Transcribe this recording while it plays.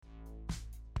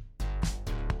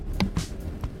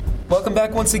Welcome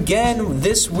back once again.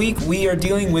 This week we are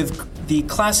dealing with the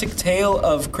classic tale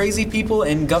of crazy people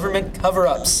and government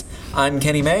cover-ups. I'm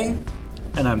Kenny May.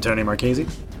 And I'm Tony Marchese.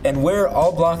 And we're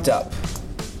all blocked up.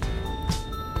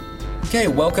 Okay,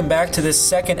 welcome back to this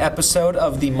second episode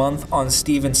of the month on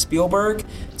Steven Spielberg.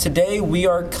 Today we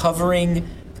are covering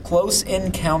Close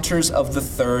Encounters of the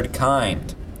Third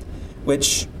Kind,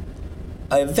 which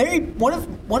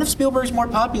one of Spielberg's more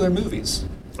popular movies.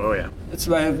 Oh yeah, It's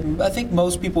I think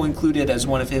most people include it as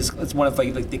one of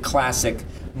the classic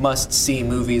must-see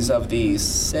movies of the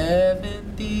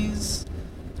 70s.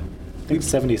 I think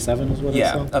 77 was what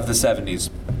I saw. Of the 70s.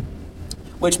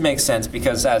 Which makes sense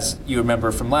because, as you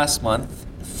remember from last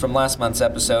month's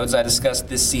episodes, I discussed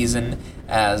this season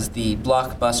as the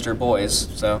Blockbuster Boys.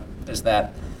 So there's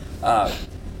that.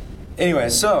 Anyway,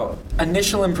 so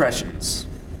initial impressions.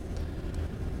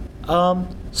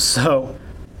 So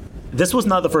this was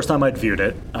not the first time I'd viewed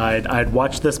it. I'd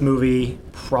watched this movie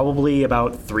probably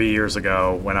about 3 years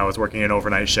ago when I was working an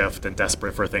overnight shift and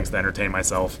desperate for things to entertain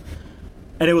myself.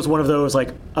 And it was one of those like,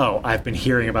 oh, I've been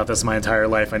hearing about this my entire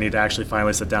life. I need to actually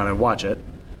finally sit down and watch it.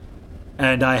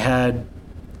 And I had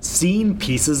seen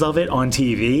pieces of it on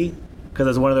TV because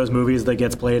it's one of those movies that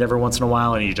gets played every once in a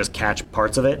while and you just catch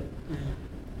parts of it.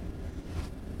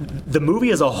 The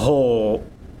movie as a whole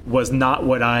was not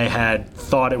what I had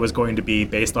thought it was going to be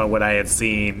based on what I had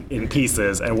seen in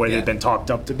pieces and what it had been talked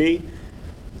up to be.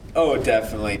 Oh,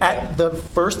 definitely. At the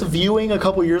first viewing a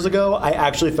couple years ago, I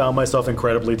actually found myself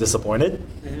incredibly disappointed,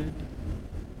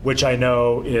 which I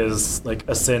know is like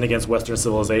a sin against Western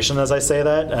civilization as I say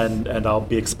that, and I'll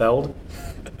be expelled.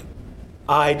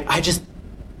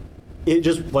 It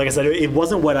just, like I said, it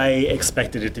wasn't what I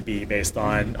expected it to be based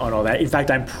on all that. In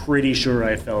fact, I'm pretty sure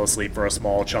I fell asleep for a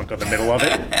small chunk of the middle of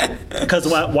it. Because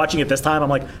watching it this time, I'm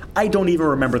like, I don't even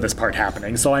remember this part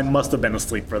happening, so I must have been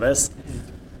asleep for this.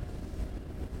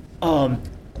 I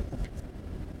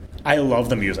love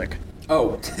the music.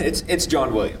 Oh, it's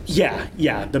John Williams.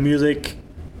 Yeah. The music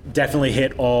definitely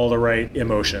hit all the right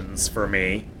emotions for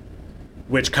me,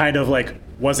 which kind of like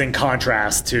was in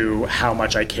contrast to how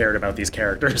much I cared about these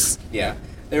characters. Yeah,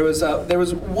 there was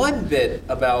one bit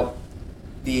about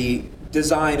the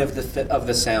design of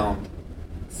the sound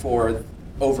for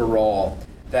overall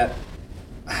that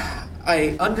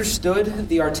I understood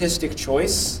the artistic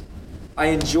choice. I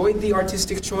enjoyed the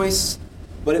artistic choice,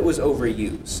 but it was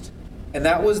overused. And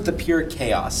that was the pure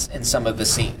chaos in some of the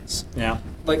scenes. Yeah.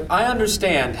 Like, I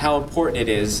understand how important it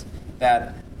is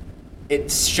that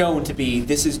it's shown to be,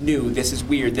 this is new, this is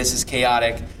weird, this is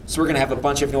chaotic, so we're going to have a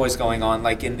bunch of noise going on,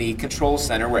 like in the control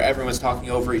center where everyone's talking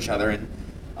over each other. And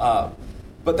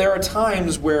but there are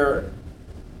times where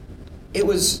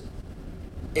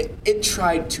it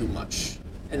tried too much.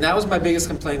 And that was my biggest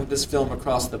complaint with this film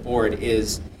across the board,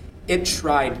 is it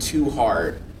tried too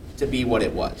hard to be what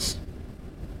it was.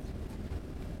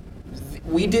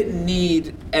 We didn't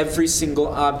need every single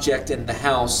object in the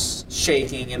house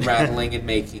shaking and rattling and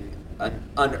making an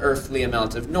unearthly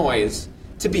amount of noise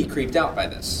to be creeped out by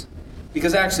this.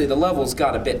 Because actually the levels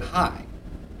got a bit high.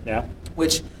 Yeah.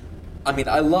 Which, I mean,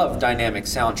 I love dynamic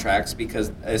soundtracks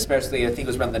because, especially I think it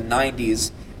was around the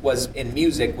 90s, was in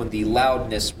music when the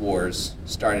loudness wars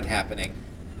started happening,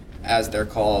 as they're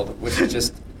called, which is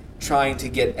just trying to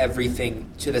get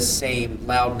everything to the same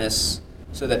loudness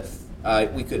so that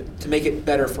to make it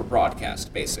better for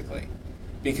broadcast, basically.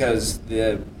 Because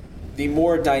the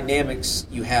more dynamics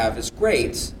you have is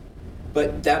great,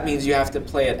 but that means you have to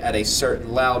play it at a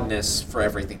certain loudness for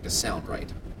everything to sound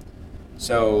right.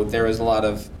 So there is a lot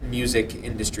of music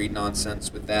industry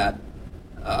nonsense with that.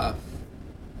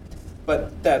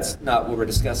 But that's not what we're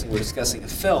discussing. We're discussing a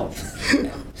film.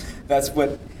 That's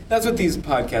what these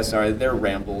podcasts are. They're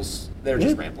rambles. They're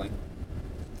just rambling.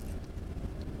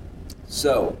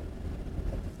 So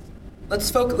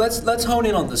let's hone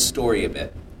in on the story a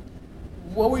bit.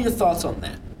 What were your thoughts on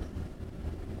that?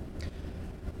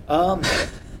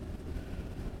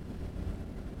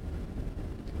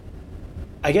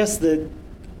 I guess that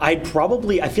I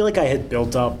feel like I had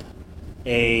built up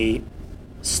a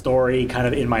story kind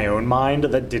of in my own mind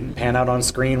that didn't pan out on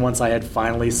screen once I had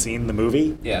finally seen the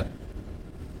movie. Yeah.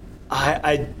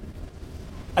 I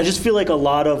just feel like a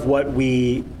lot of what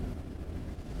we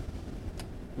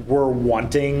were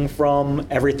wanting from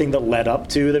everything that led up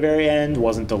to the very end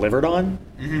wasn't delivered on.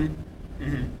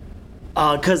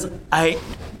 Because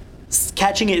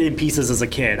catching it in pieces as a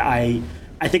kid, I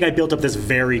think I built up this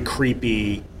very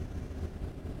creepy,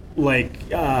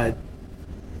 I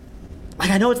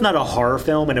know it's not a horror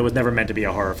film, and it was never meant to be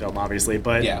a horror film, obviously,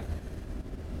 but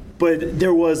But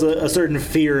there was a certain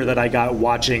fear that I got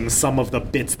watching some of the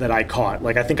bits that I caught.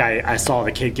 Like, I think I saw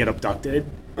the kid get abducted,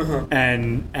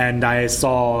 and I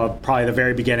saw probably the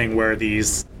very beginning where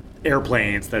these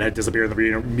airplanes that had disappeared in the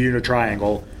Bermuda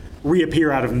Triangle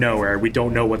reappear out of nowhere. We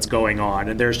don't know what's going on,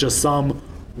 and there's just some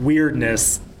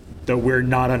weirdness that we're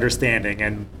not understanding,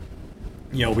 and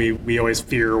we always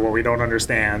fear what we don't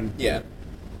understand. Yeah.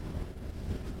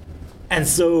 And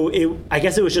so I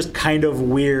guess it was just kind of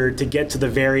weird to get to the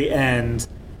very end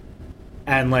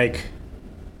and like,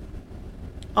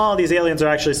 oh, these aliens are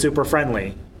actually super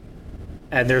friendly.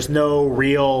 And there's no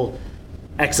real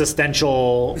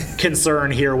existential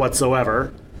concern here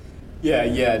whatsoever.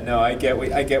 Yeah, no, I get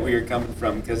where you're coming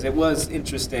from, because it was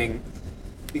interesting,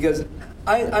 because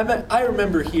I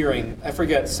remember hearing, I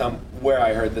forget where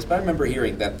I heard this, but I remember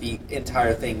hearing that the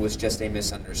entire thing was just a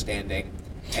misunderstanding,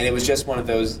 and it was just one of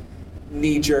those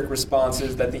knee-jerk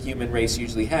responses that the human race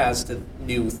usually has to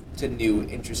new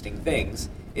interesting things,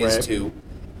 is right. to,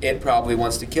 it probably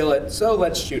wants to kill it, so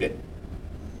let's shoot it.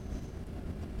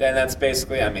 And that's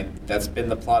basically, that's been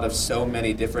the plot of so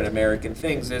many different American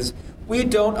things, is we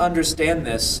don't understand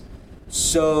this,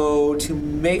 so to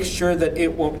make sure that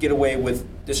it won't get away with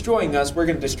destroying us, we're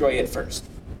going to destroy it first.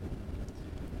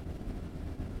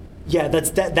 Yeah,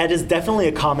 that is definitely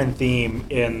a common theme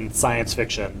in science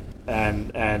fiction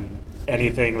and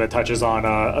anything that touches on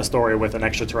a story with an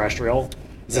extraterrestrial.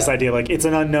 It's this idea like, it's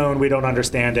an unknown, we don't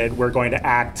understand it, we're going to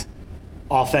act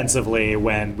offensively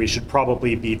when we should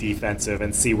probably be defensive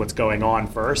and see what's going on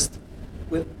first.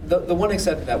 With the one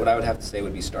exception to that, what I would have to say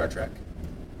would be Star Trek.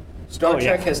 Star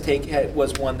Trek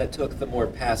was one that took the more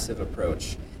passive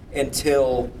approach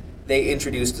until they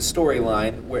introduced a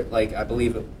storyline where, like, I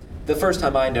believe the first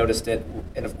time I noticed it,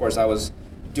 and of course I was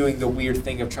doing the weird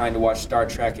thing of trying to watch Star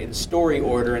Trek in story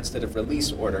order instead of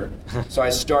release order. So I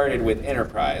started with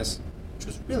Enterprise, which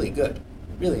was really good.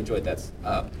 Really enjoyed that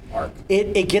arc.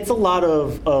 It gets a lot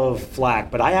of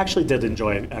flack, but I actually did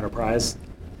enjoy Enterprise.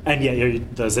 And yeah,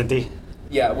 the Zinti.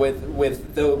 Yeah,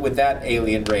 with that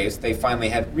alien race, they finally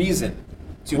had reason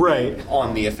to be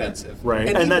on the offensive. Right,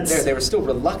 and even there, they were still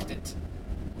reluctant.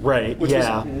 Right. Which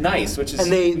was nice. Which is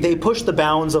and they pushed the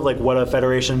bounds of like what a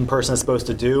Federation person is supposed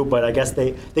to do, but I guess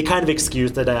they kind of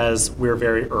excused it as we're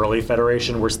very early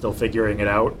Federation, we're still figuring it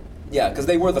out. Yeah, because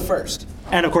they were the first.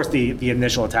 And of course, the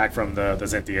initial attack from the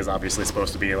Zinti is obviously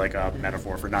supposed to be like a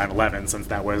metaphor for 9/11, since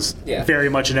that was very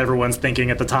much in everyone's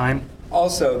thinking at the time.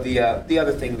 Also, the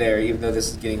other thing there, even though this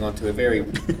is getting onto a very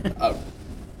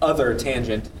other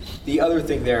tangent, the other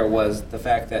thing there was the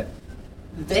fact that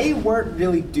they weren't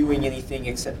really doing anything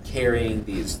except carrying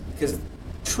these, because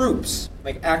troops,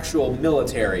 like actual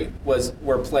military,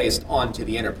 were placed onto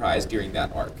the Enterprise during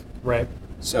that arc. Right.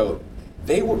 So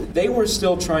they were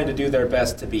still trying to do their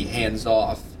best to be hands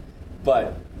off,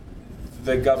 but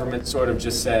the government sort of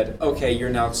just said, okay, you're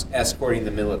now escorting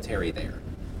the military there.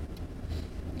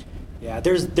 Yeah,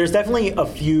 there's definitely a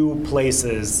few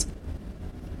places,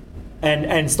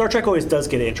 and Star Trek always does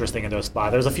get interesting in those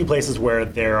spots. There's a few places where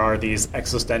there are these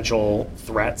existential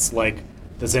threats, like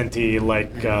the Zinti,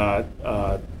 like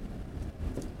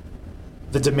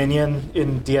the Dominion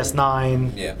in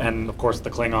DS9, and of course the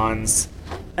Klingons.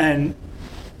 And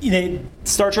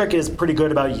Star Trek is pretty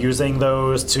good about using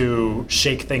those to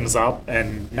shake things up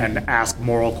and ask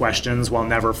moral questions while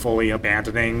never fully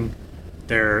abandoning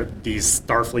these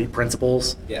Starfleet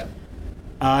principles. Yeah.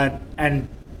 And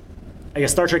I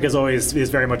guess Star Trek is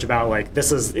very much about like,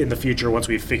 this is in the future once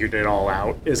we've figured it all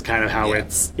out, is kind of how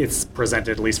it's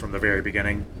presented, at least from the very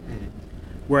beginning. Mm-hmm.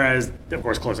 Whereas, of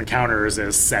course, Close Encounters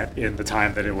is set in the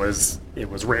time that it was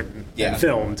written and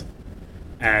filmed.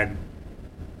 And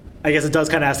I guess it does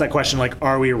kind of ask that question, like,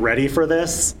 are we ready for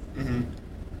this?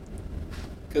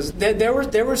 Because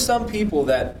there were some people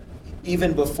that,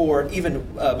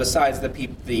 besides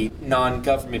the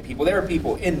non-government people, there were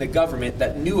people in the government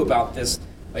that knew about this,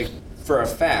 like, for a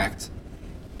fact,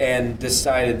 and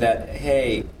decided that,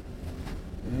 hey,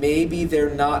 maybe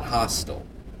they're not hostile.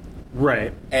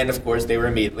 Right. And of course, they were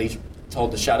immediately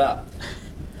told to shut up.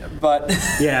 But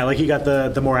yeah, like you got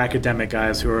the more academic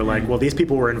guys who are like, well, these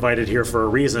people were invited here for a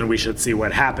reason, we should see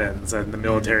what happens. And the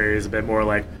military is a bit more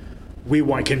like, we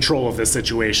want control of this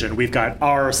situation. We've got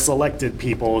our selected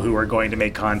people who are going to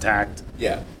make contact.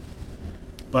 Yeah.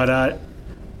 But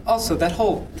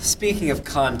also, speaking of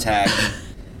contact,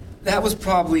 that was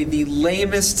probably the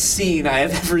lamest scene I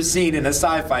have ever seen in a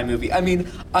sci-fi movie. I mean,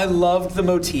 I loved the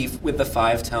motif with the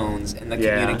 5 tones and the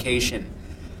communication.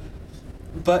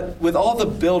 But with all the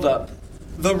build-up,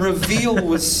 the reveal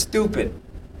was stupid.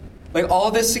 Like, all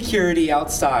this security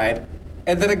outside,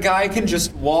 and then a guy can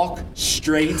just walk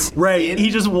straight Right, in. he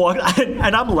just walked,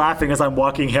 and I'm laughing as I'm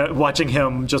watching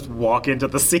him just walk into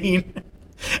the scene.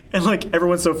 And, like,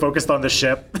 everyone's so focused on the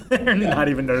ship, they're not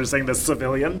even noticing the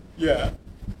civilian. Yeah.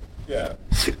 Yeah.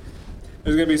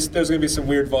 There's gonna be some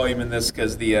weird volume in this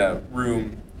because the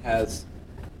room has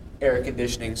air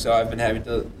conditioning, so I've been having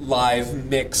to live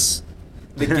mix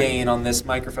the gain on this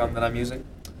microphone that I'm using.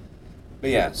 But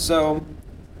yeah, so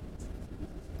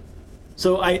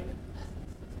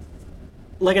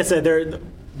like I said,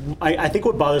 I think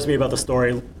what bothers me about the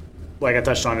story, like I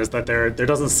touched on, is that there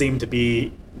doesn't seem to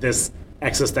be this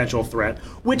existential threat,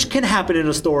 which can happen in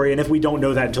a story, and if we don't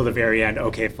know that until the very end,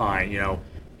 okay, fine,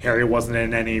 Harry wasn't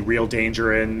in any real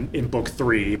danger in book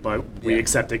 3, but we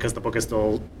accept it because the book is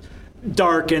still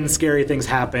dark and scary things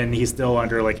happen. He's still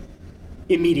under, like,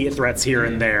 immediate threats here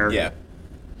and there. yeah.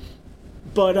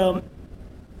 But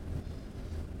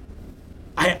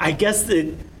I guess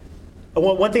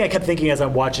one thing I kept thinking as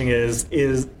I'm watching is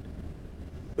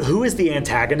who is the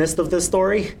antagonist of this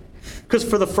story? Because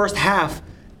for the first half,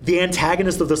 the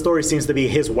antagonist of the story seems to be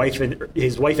his wife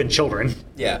and children.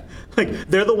 Yeah. Like,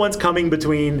 they're the ones coming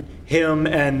between him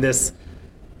and this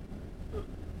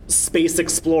space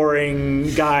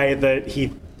exploring guy that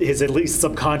he is at least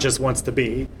subconscious wants to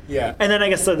be. Yeah. And then I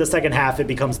guess the second half it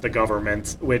becomes the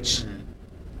government, which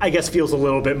I guess feels a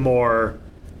little bit more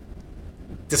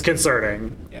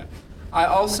disconcerting. Yeah. I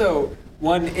also,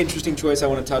 one interesting choice I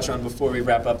want to touch on before we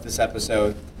wrap up this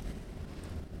episode.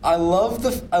 I love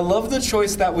the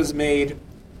choice that was made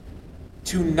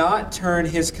to not turn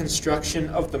his construction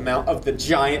of the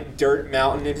giant dirt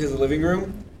mountain in his living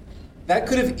room. That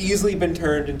could have easily been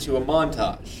turned into a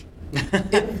montage.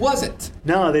 It wasn't.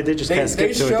 No, they did just kind of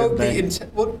skip to it, didn't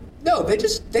they? No,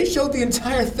 they showed the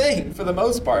entire thing for the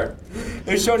most part.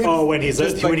 They showed him. Oh, when he's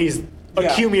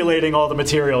accumulating all the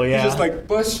material, yeah. He's just like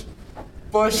bush,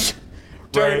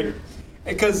 dirt. Right.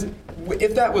 Because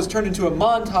if that was turned into a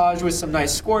montage with some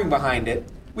nice scoring behind it,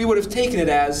 we would have taken it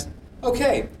as,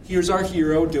 okay, here's our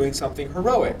hero doing something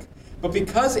heroic. But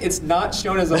because it's not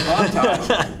shown as a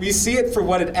montage, we see it for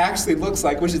what it actually looks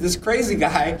like, which is this crazy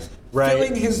guy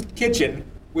filling his kitchen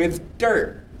with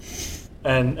dirt.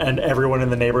 And everyone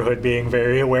in the neighborhood being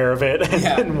very aware of it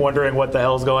and wondering what the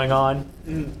hell's going on.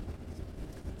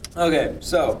 Okay,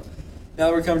 so now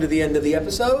we're coming to the end of the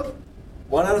episode.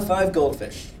 1 out of 5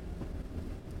 goldfish.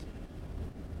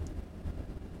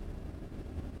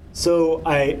 So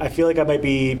I feel like I might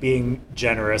be being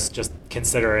generous just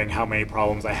considering how many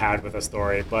problems I had with the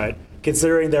story, but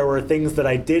considering there were things that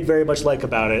I did very much like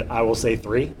about it, I will say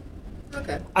 3.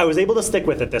 Okay. I was able to stick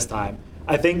with it this time.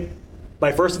 I think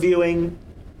my first viewing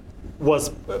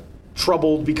was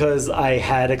troubled because I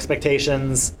had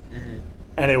expectations,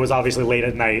 and it was obviously late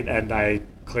at night, and I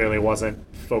clearly wasn't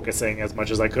focusing as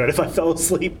much as I could if I fell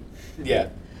asleep. Yeah.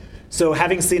 So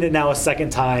having seen it now a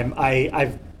second time,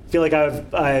 I feel like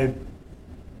I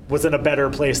was in a better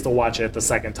place to watch it the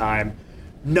second time,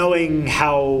 knowing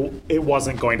how it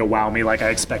wasn't going to wow me like I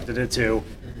expected it to,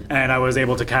 and I was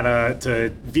able to kind of to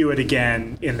view it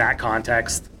again in that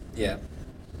context. Yeah.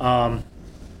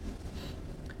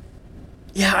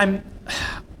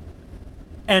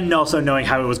 And also knowing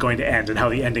how it was going to end and how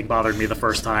the ending bothered me the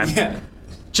first time. Yeah.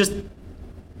 Just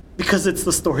because it's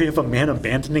the story of a man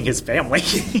abandoning his family.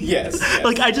 Yes.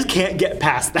 Like, I just can't get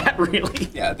past that, really.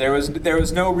 Yeah, there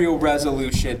was no real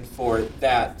resolution for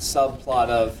that subplot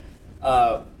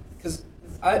of, because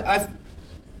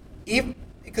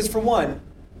for one,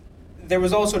 there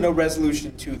was also no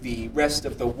resolution to the rest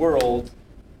of the world.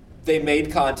 They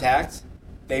made contact,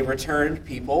 they returned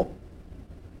people,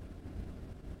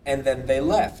 and then they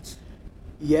left.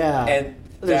 Yeah. And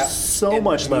there's so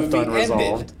much the left movie unresolved.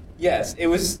 ended. Yes, it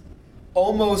was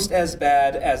almost as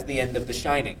bad as the end of The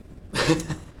Shining,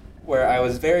 where I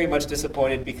was very much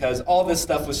disappointed because all this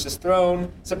stuff was just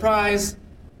thrown, surprise,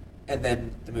 and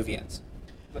then the movie ends.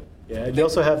 But Yeah, and you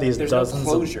also have these there's dozens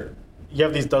no closure. You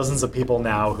have these dozens of people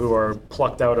now who are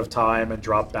plucked out of time and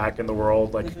dropped back in the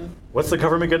world. Like, what's the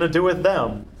government going to do with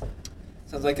them?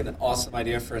 Sounds like an awesome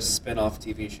idea for a spin-off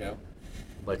TV show.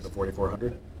 Like the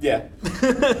 4400? Yeah.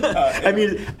 I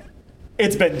mean,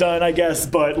 it's been done, I guess,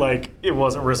 but, like, it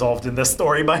wasn't resolved in this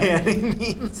story by any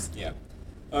means. Yeah.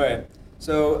 All right.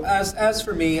 So as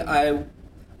for me, I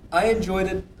enjoyed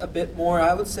it a bit more.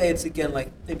 I would say it's again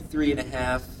like maybe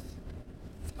 3.5,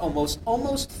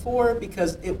 almost 4,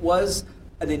 because it was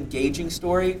an engaging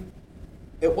story.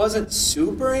 It wasn't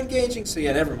super engaging, so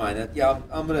yeah, never mind. Yeah,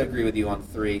 I'm gonna agree with you on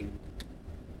 3.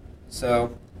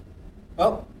 So,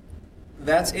 well,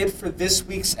 that's it for this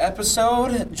week's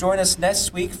episode. Join us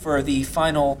next week for the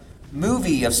final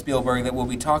movie of Spielberg that we'll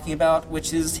be talking about,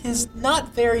 which is his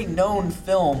not very known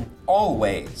film,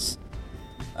 Always.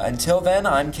 Until then,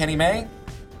 I'm Kenny May.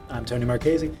 I'm Tony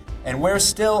Marchese. And we're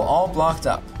still all blocked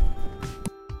up.